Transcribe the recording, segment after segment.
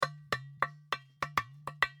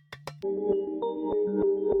You're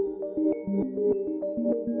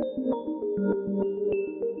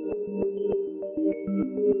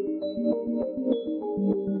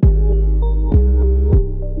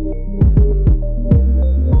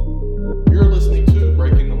listening to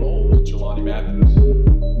Breaking the Mold with Jelani Matthews.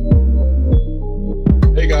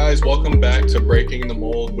 Hey guys, welcome back to Breaking the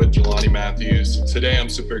Mold with Jelani Matthews. Today I'm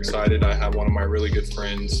super excited. I have one of my really good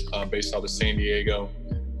friends based out of San Diego,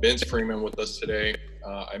 Vince Freeman, with us today.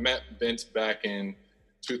 I met Vince back in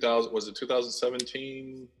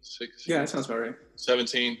 2017? Yeah, that sounds about right.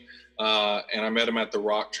 17. And I met him at the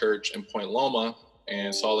Rock Church in Point Loma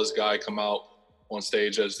and saw this guy come out on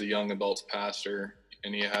stage as the young adults pastor.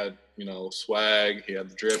 And he had, swag, he had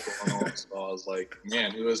the drip going on. So I was like,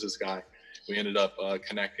 man, who is this guy? We ended up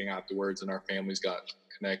connecting afterwards, and our families got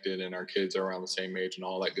connected, and our kids are around the same age and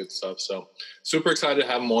all that good stuff. So super excited to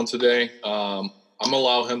have him on today. I'm going to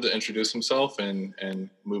allow him to introduce himself and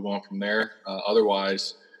move on from there.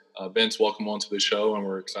 Otherwise, Vince, welcome on to the show, and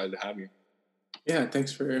we're excited to have you. Yeah,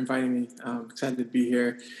 thanks for inviting me. I'm excited to be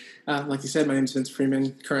here. Like you said, my name is Vince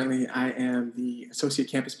Freeman. Currently, I am the Associate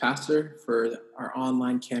Campus Pastor for our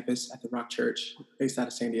online campus at the Rock Church based out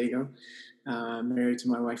of San Diego. Married to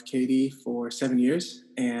my wife, Katie, for 7 years,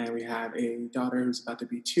 and we have a daughter who's about to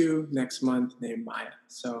be 2 next month named Maya.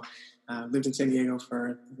 So lived in San Diego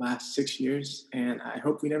for the last 6 years, and I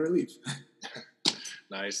hope we never leave.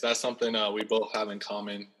 Nice. That's something we both have in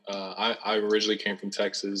common. I originally came from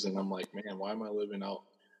Texas, and I'm like, man, why am I living out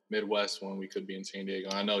Midwest when we could be in San Diego?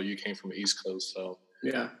 I know you came from the East Coast, so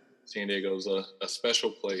yeah, San Diego is a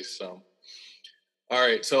special place. So, all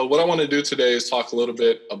right. So what I want to do today is talk a little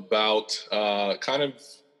bit about kind of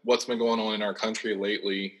what's been going on in our country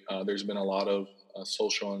lately. There's been a lot of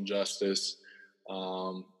social injustice,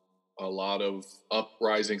 a lot of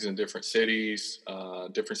uprisings in different cities.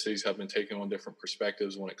 Different cities have been taking on different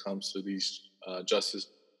perspectives when it comes to these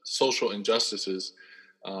social injustices.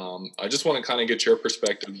 I just want to kind of get your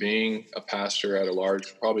perspective, being a pastor at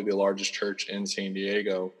probably the largest church in San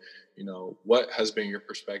Diego. What has been your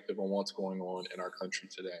perspective on what's going on in our country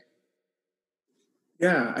today?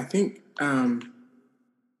 Yeah, I think the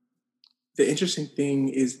interesting thing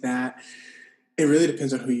is that it really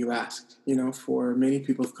depends on who you ask. For many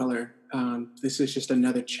people of color, this is just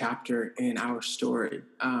another chapter in our story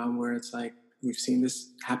where it's like, we've seen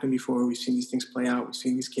this happen before. We've seen these things play out. We've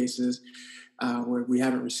seen these cases where we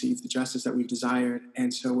haven't received the justice that we've desired.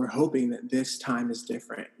 And so we're hoping that this time is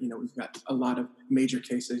different. We've got a lot of major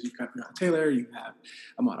cases. You've got Breonna Taylor, you have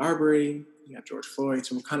Ahmaud Arbery, you have George Floyd.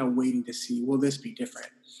 So we're kind of waiting to see, will this be different?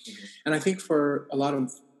 Mm-hmm. And I think for a lot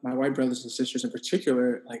of my white brothers and sisters in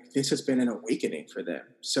particular, like, this has been an awakening for them.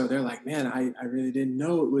 So they're like, man, I really didn't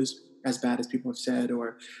know it was as bad as people have said,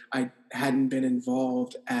 or I hadn't been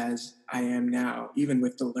involved as I am now, even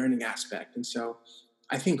with the learning aspect. And so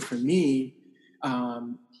I think for me,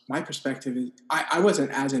 my perspective is I wasn't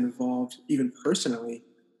as involved even personally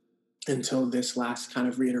until this last kind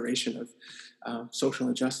of reiteration of social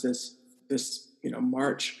injustice, this,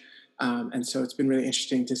 March. And so it's been really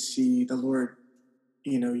interesting to see the Lord,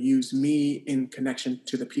 use me in connection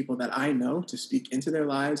to the people that I know to speak into their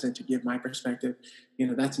lives and to give my perspective.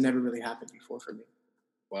 That's never really happened before for me.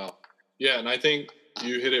 Wow. Yeah. And I think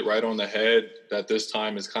you hit it right on the head that this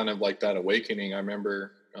time is kind of like that awakening. I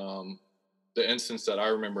remember the instance that I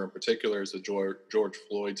remember in particular is the George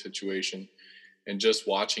Floyd situation, and just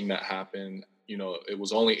watching that happen. It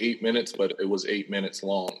was only 8 minutes, but it was 8 minutes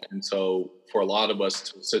long. And so for a lot of us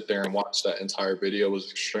to sit there and watch that entire video was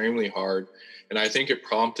extremely hard. And I think it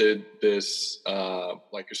prompted this,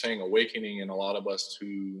 like you're saying, awakening in a lot of us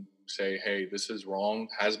to say, hey, this is wrong,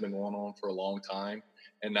 has been going on for a long time,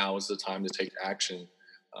 and now is the time to take action.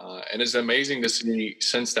 And it's amazing to see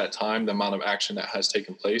since that time the amount of action that has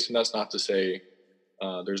taken place. And that's not to say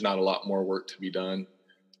there's not a lot more work to be done,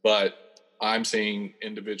 but I'm seeing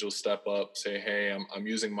individuals step up, say, hey, I'm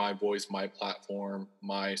using my voice, my platform,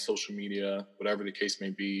 my social media, whatever the case may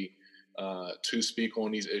be, to speak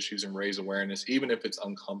on these issues and raise awareness, even if it's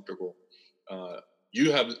uncomfortable.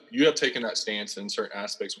 You have taken that stance in certain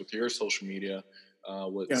aspects with your social media,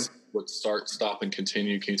 with Start, Stop, and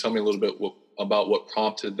Continue. Can you tell me a little bit about what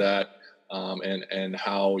prompted that, and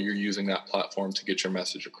how you're using that platform to get your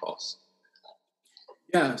message across?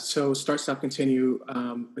 Yeah, so Start, Stop, Continue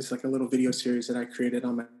is like a little video series that I created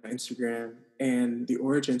on my Instagram. And the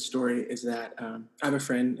origin story is that I have a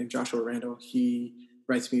friend named Joshua Randall. He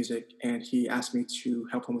writes music, and he asked me to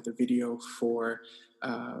help him with a video for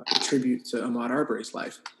a tribute to Ahmaud Arbery's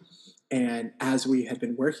life. And as we had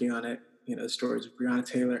been working on it, the stories of Breonna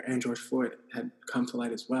Taylor and George Floyd had come to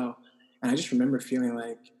light as well. And I just remember feeling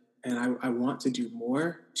like, and I want to do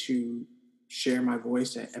more to share my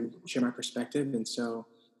voice and share my perspective. And so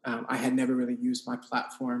I had never really used my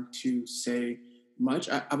platform to say much.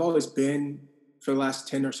 I've always been, for the last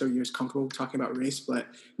 10 or so years, comfortable talking about race, but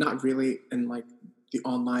not really in like the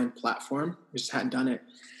online platform. I just hadn't done it.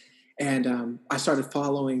 And I started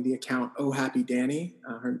following the account Oh Happy Danny.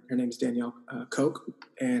 Her name is Danielle Koch.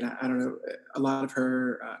 And I don't know, a lot of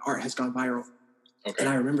her art has gone viral. Okay. And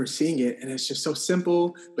I remember seeing it, and it's just so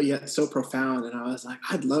simple, but yet so profound. And I was like,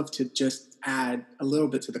 I'd love to just add a little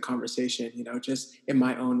bit to the conversation, just in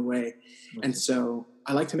my own way. Mm-hmm. And so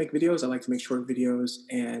I like to make videos. I like to make short videos.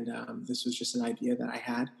 And this was just an idea that I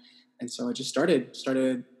had. And so I just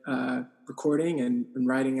started recording and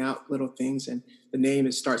writing out little things. And the name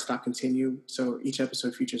is Start, Stop, Continue. So each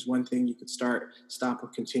episode features one thing you could start, stop, or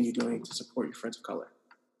continue doing to support your friends of color.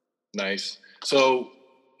 Nice. So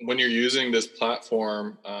when you're using this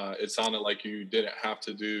platform, it sounded like you didn't have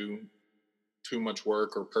to do too much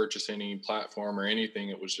work or purchase any platform or anything.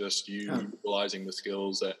 It was just you utilizing the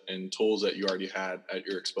skills and tools that you already had at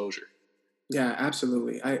your exposure. Yeah,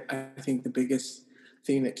 absolutely. I think the biggest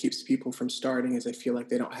thing that keeps people from starting is they feel like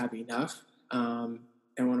they don't have enough. And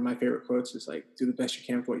one of my favorite quotes is like, do the best you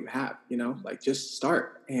can with what you have, like just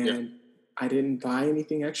start. And I didn't buy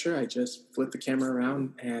anything extra. I just flipped the camera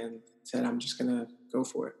around and said, I'm just going to go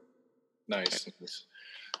for it. Nice.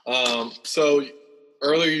 So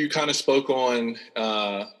earlier you kind of spoke on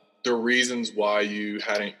the reasons why you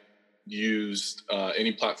hadn't used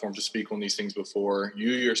any platform to speak on these things before. You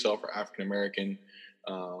yourself are African American.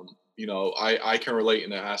 I can relate in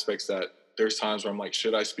the aspects that there's times where I'm like,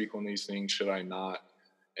 should I speak on these things? Should I not?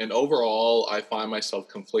 And overall, I find myself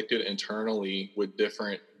conflicted internally with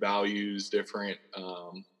different values, different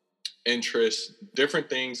interests, different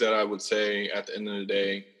things that I would say at the end of the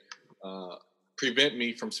day prevent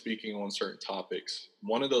me from speaking on certain topics.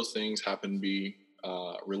 One of those things happen to be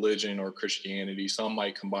religion or Christianity. Some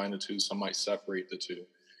might combine the two, some might separate the two.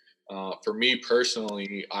 For me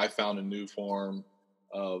personally, I found a new form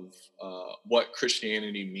of what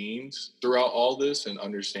Christianity means throughout all this, and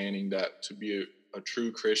understanding that to be a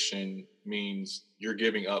true Christian means you're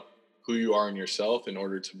giving up who you are in yourself in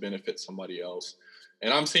order to benefit somebody else.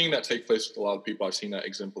 And I'm seeing that take place with a lot of people. I've seen that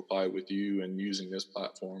exemplified with you and using this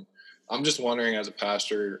platform. I'm just wondering, as a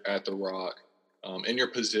pastor at The Rock, in your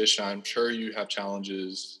position, I'm sure you have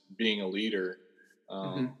challenges being a leader,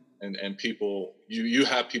 and people, you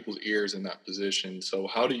have people's ears in that position. So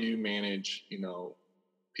how do you manage,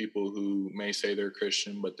 people who may say they're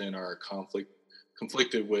Christian, but then are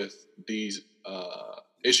conflicted with these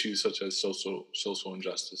issues such as social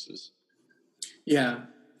injustices? Yeah,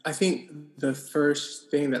 I think the first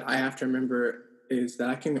thing that I have to remember is that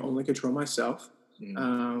I can only control myself.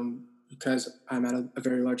 Because I'm at a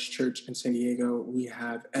very large church in San Diego. We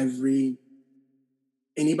have anybody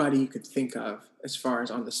you could think of as far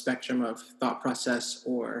as on the spectrum of thought process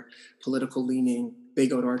or political leaning, they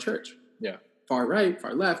go to our church. Yeah. Far right,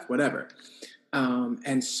 far left, whatever.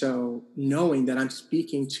 And so knowing that I'm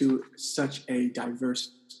speaking to such a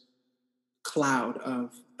diverse cloud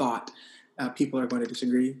of thought, people are going to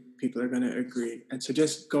disagree, people are going to agree. And so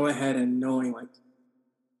just go ahead and knowing like,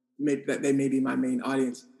 that they may be my main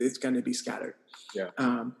audience, it's going to be scattered. Yeah.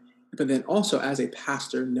 But then also as a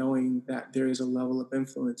pastor, knowing that there is a level of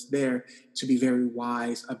influence there to be very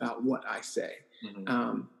wise about what I say.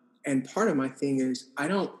 And part of my thing is I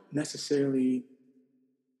don't necessarily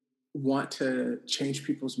want to change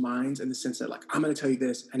people's minds in the sense that like, I'm going to tell you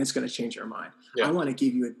this and it's going to change your mind. Yeah. I want to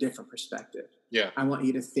give you a different perspective. Yeah. I want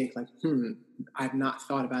you to think like, I've not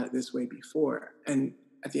thought about it this way before. And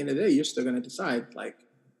at the end of the day, you're still going to decide like,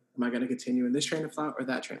 am I going to continue in this train of thought or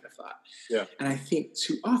that train of thought? Yeah. And I think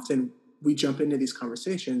too often we jump into these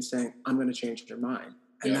conversations saying, I'm going to change your mind.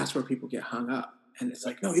 And that's where people get hung up. And it's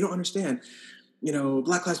like, no, you don't understand.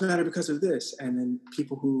 Black Lives Matter because of this. And then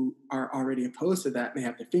people who are already opposed to that, they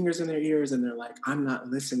have their fingers in their ears and they're like, I'm not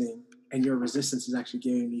listening. And your resistance is actually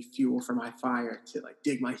giving me fuel for my fire to like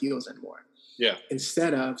dig my heels in more. Yeah.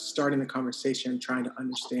 Instead of starting the conversation, trying to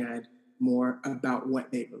understand more about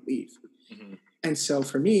what they believe. And so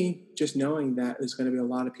for me, just knowing that there's going to be a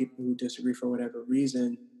lot of people who disagree for whatever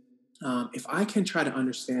reason, if I can try to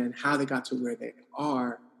understand how they got to where they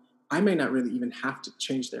are, I may not really even have to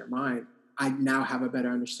change their mind. I now have a better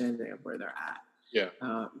understanding of where they're at. Yeah.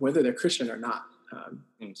 Whether they're Christian or not.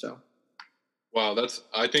 So. Wow,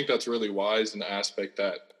 I think that's really wise in the aspect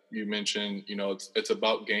that you mentioned. It's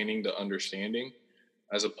about gaining the understanding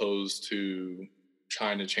as opposed to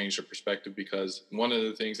trying to change the perspective, because one of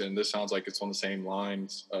the things, and this sounds like it's on the same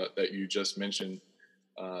lines that you just mentioned,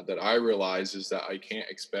 that I realize is that I can't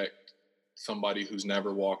expect somebody who's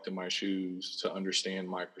never walked in my shoes to understand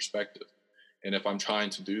my perspective. And if I'm trying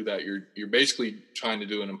to do that, you're basically trying to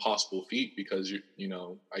do an impossible feat, because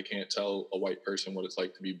I can't tell a white person what it's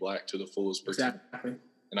like to be black to the fullest extent, Exactly.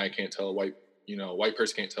 and I can't tell a white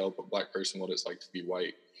person can't tell a black person what it's like to be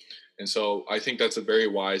white. And so I think that's a very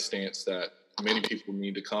wise stance that many people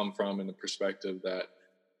need to come from, in the perspective that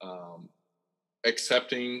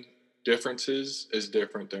accepting differences is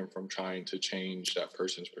different than from trying to change that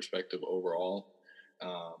person's perspective overall.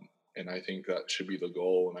 And I think that should be the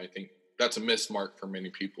goal. And I think that's a mismark for many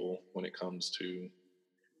people when it comes to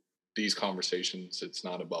these conversations. It's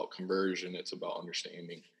not about conversion, it's about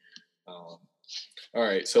understanding. All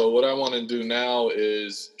right, so what I want to do now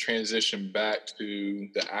is transition back to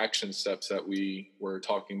the action steps that we were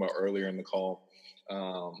talking about earlier in the call.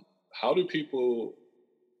 How do people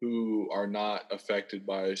who are not affected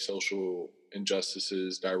by social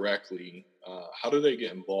injustices directly, how do they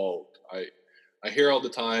get involved? I hear all the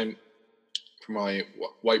time from my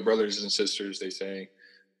white brothers and sisters, they say,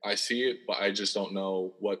 I see it, but I just don't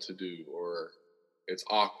know what to do, or it's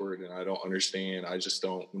awkward and I don't understand. I just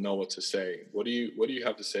don't know what to say. What do you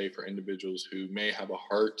have to say for individuals who may have a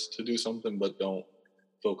heart to do something, but don't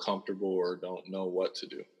feel comfortable or don't know what to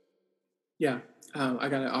do? Yeah, I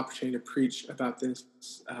got an opportunity to preach about this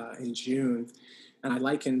in June, and I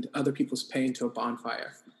likened other people's pain to a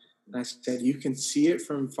bonfire. And I said, you can see it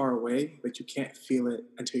from far away, but you can't feel it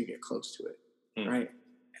until you get close to it, right?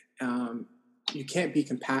 You can't be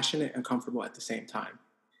compassionate and comfortable at the same time.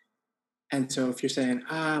 And so if you're saying,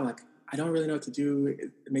 like, I don't really know what to do,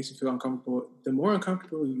 it makes you feel uncomfortable. The more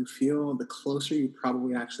uncomfortable you feel, the closer you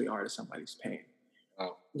probably actually are to somebody's pain.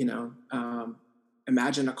 Wow.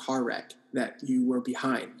 Imagine a car wreck that you were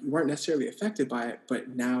behind. You weren't necessarily affected by it, but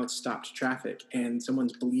now it's stopped traffic and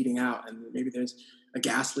someone's bleeding out and maybe there's a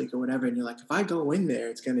gas leak or whatever. And you're like, if I go in there,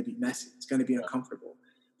 it's going to be messy. It's going to be uncomfortable.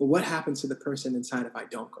 But what happens to the person inside if I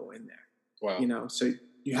don't go in there? Wow. So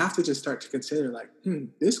you have to just start to consider like,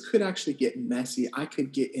 this could actually get messy. I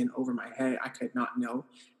could get in over my head. I could not know.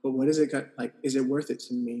 But what is it like? Is it worth it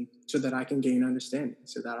to me so that I can gain understanding,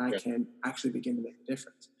 so that I can actually begin to make a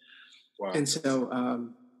difference? Wow. And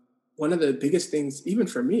so one of the biggest things, even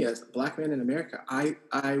for me as a Black man in America, I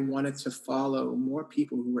wanted to follow more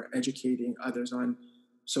people who were educating others on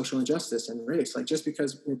social injustice and race. Like, just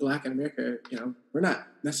because we're Black in America, we're not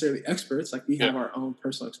necessarily experts. Like, we have our own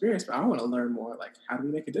personal experience, but I want to learn more. Like, how do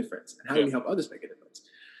we make a difference, and how do we help others make a difference?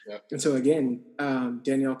 And so again,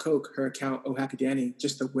 Danielle Koch, her account, Oh Happy Danny,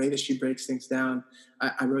 just the way that she breaks things down.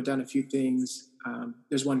 I wrote down a few things.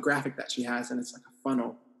 There's one graphic that she has, and it's like a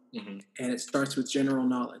funnel. Mm-hmm. And it starts with general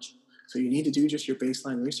knowledge. So you need to do just your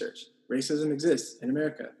baseline research. Racism exists in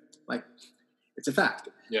America. Like, it's a fact.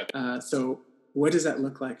 So what does that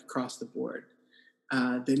look like across the board?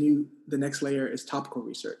 Then the next layer is topical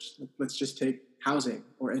research. Let's just take housing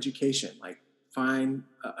or education. Like, find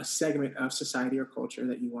a segment of society or culture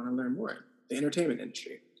that you want to learn more in, the entertainment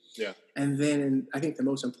industry. And then I think the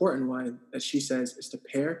most important one that she says is to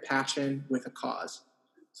pair passion with a cause.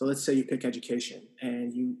 So let's say you pick education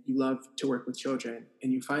and you love to work with children,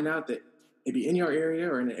 and you find out that maybe in your area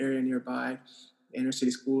or in an area nearby, inner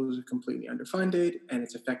city schools are completely underfunded and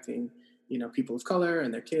it's affecting, people of color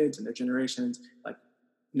and their kids and their generations. Like,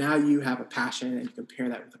 now you have a passion and you can pair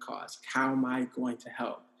that with a cause. How am I going to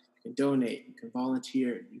help? You can donate, you can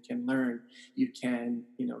volunteer, you can learn, you can,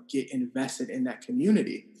 get invested in that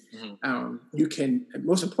community. Mm-hmm. You can,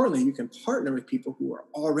 most importantly, you can partner with people who are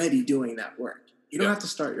already doing that work. You don't have to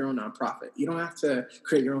start your own nonprofit. You don't have to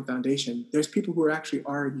create your own foundation. There's people who are actually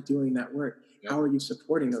already doing that work. How are you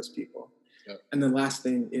supporting those people? And the last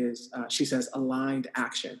thing is, she says, aligned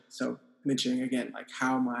action. So mentioning again, like,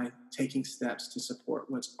 how am I taking steps to support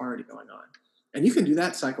what's already going on? And you can do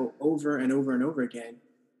that cycle over and over and over again.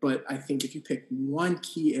 But I think if you pick one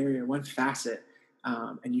key area, one facet,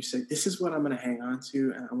 and you say, this is what I'm going to hang on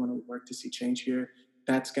to, and I want to work to see change here,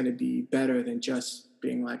 that's going to be better than just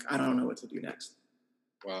being like, I don't know what to do next.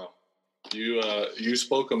 Wow. You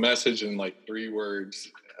spoke a message in like 3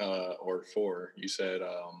 words or 4. You said,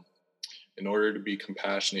 in order to be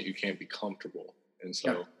compassionate, you can't be comfortable. And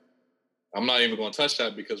so I'm not even going to touch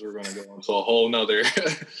that, because we're going to go into a whole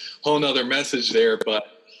nother message there. But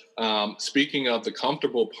speaking of the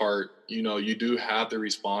comfortable part, you do have the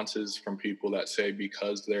responses from people that say,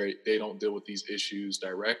 because they don't deal with these issues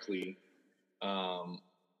directly,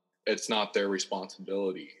 it's not their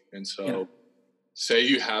responsibility. And so say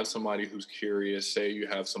you have somebody who's curious, say you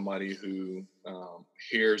have somebody who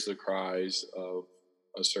hears the cries of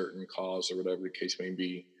a certain cause or whatever the case may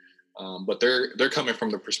be, but they're coming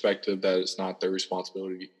from the perspective that it's not their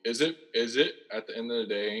responsibility. Is it at the end of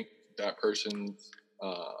the day that person's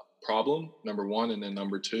problem, number one, and then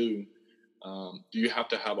number two, do you have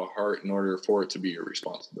to have a heart in order for it to be your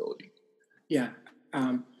responsibility? Yeah.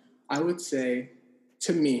 I would say,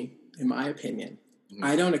 to me, in my opinion,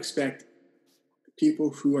 I don't expect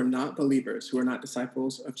people who are not believers, who are not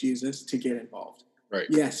disciples of Jesus, to get involved. Right.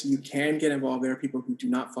 Yes, you can get involved. There are people who do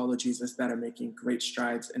not follow Jesus that are making great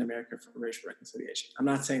strides in America for racial reconciliation. I'm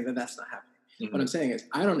not saying that that's not happening. What I'm saying is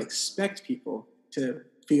I don't expect people to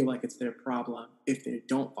feel like it's their problem if they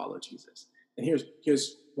don't follow Jesus. And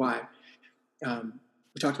here's why.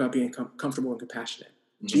 We talked about being comfortable and compassionate.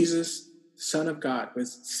 Jesus, Son of God,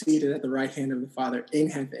 was seated at the right hand of the Father in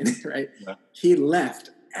heaven, right? Yeah. He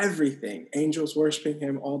left everything, angels worshiping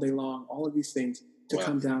him all day long, all of these things, to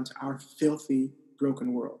come down to our filthy,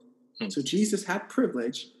 broken world. So Jesus had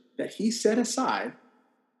privilege that he set aside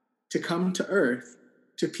to come to earth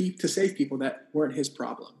to save people that weren't his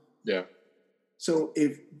problem. Yeah. So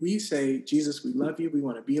if we say, Jesus, we love you, we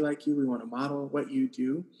want to be like you, we want to model what you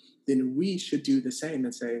do, then we should do the same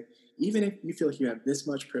and say, even if you feel like you have this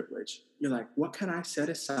much privilege, you're like, what can I set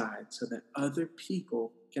aside so that other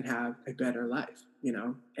people can have a better life? You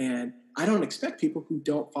know, and I don't expect people who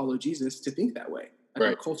don't follow Jesus to think that way. Like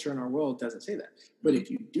our culture and our world doesn't say that. But if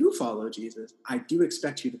you do follow Jesus, I do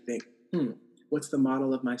expect you to think, what's the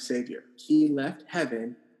model of my Savior? He left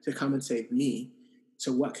heaven to come and save me.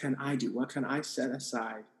 So what can I do? What can I set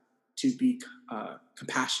aside to be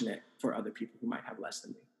compassionate for other people who might have less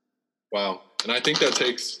than me? Wow. And I think that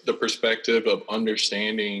takes the perspective of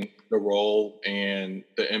understanding the role and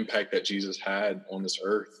the impact that Jesus had on this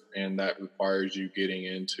earth. And that requires you getting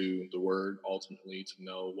into the Word ultimately to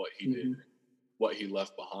know what he did, what he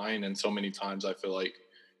left behind. And so many times I feel like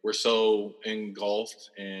we're so engulfed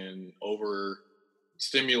and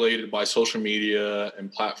overstimulated by social media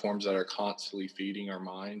and platforms that are constantly feeding our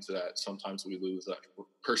minds that sometimes we lose that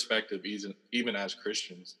perspective even as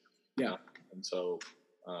Christians. Yeah. And so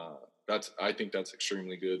I think that's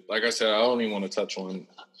extremely good. Like I said, I don't even want to touch on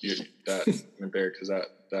that there because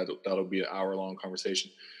that'll be an hour-long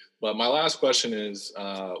conversation. But my last question is,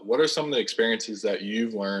 what are some of the experiences that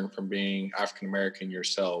you've learned from being African-American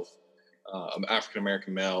yourself, an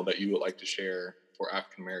African-American male, that you would like to share for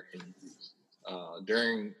African-American youth?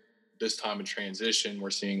 During this time of transition, we're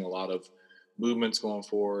seeing a lot of movements going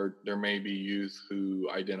forward. There may be youth who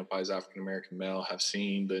identify as African-American male, have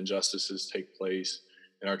seen the injustices take place,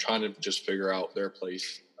 and are trying to just figure out their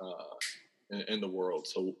place in the world.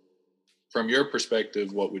 So from your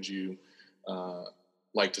perspective, what would you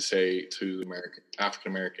like to say to the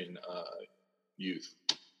African-American youth?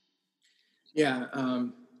 Yeah,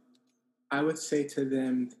 I would say to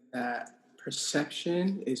them that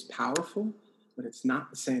perception is powerful, but it's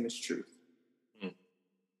not the same as truth.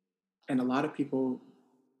 And a lot of people,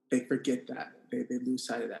 they forget that. They lose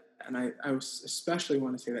sight of that. And I especially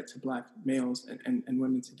want to say that to Black males and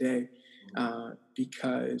women today,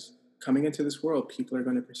 because coming into this world, people are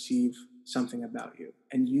going to perceive something about you.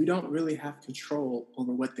 And you don't really have control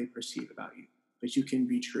over what they perceive about you, but you can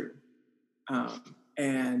be true.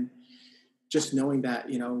 And just knowing that,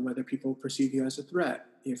 you know, whether people perceive you as a threat,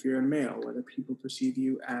 if you're a male, whether people perceive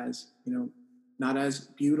you as, you know, not as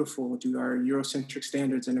beautiful to our Eurocentric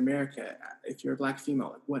standards in America, if you're a Black female,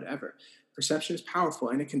 like whatever. Perception is powerful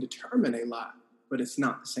and it can determine a lot, but it's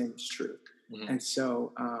not the same as truth. And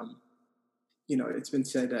so, you know, it's been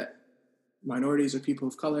said that minorities or people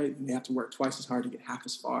of color, they have to work twice as hard to get half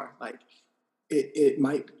as far. Like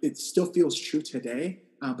it still feels true today,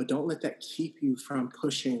 but don't let that keep you from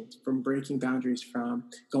pushing, from breaking boundaries, from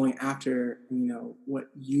going after, you know, what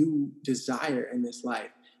you desire in this life.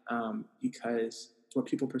 Because what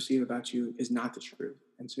people perceive about you is not the truth.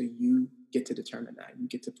 And so you get to determine that. You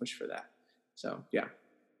get to push for that. So, yeah.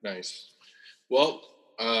 Nice. Well,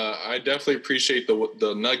 I definitely appreciate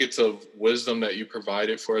the nuggets of wisdom that you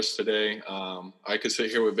provided for us today. I could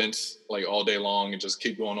sit here with Vince like all day long and just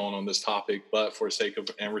keep going on this topic, but for sake of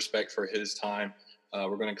and respect for his time,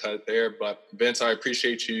 we're going to cut it there. But Vince, I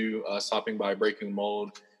appreciate you stopping by Breaking the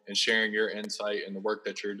Mold and sharing your insight and the work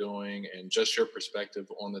that you're doing and just your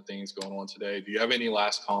perspective on the things going on today. Do you have any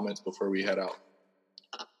last comments before we head out?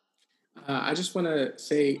 I just want to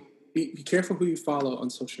say, be careful who you follow on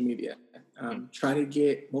social media. Try to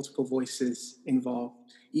get multiple voices involved.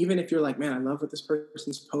 Even if you're like, man, I love what this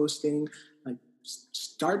person's posting, like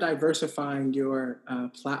start diversifying your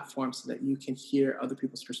platform so that you can hear other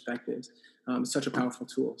people's perspectives. It's such a powerful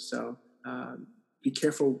tool. So be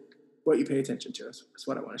careful what you pay attention to. That's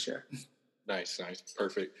what I want to share. Nice.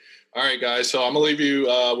 Perfect. All right, guys. So I'm going to leave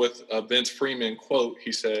you with a Vince Freeman quote.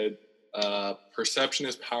 He said, perception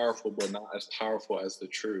is powerful, but not as powerful as the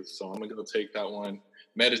truth. So I'm going to go take that one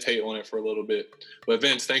meditate on it for a little bit. But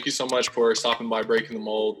Vince, thank you so much for stopping by Breaking the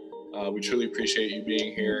Mold. We truly appreciate you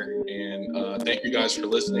being here, and thank you guys for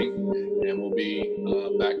listening, and we'll be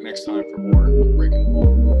back next time for more Breaking the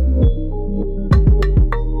Mold.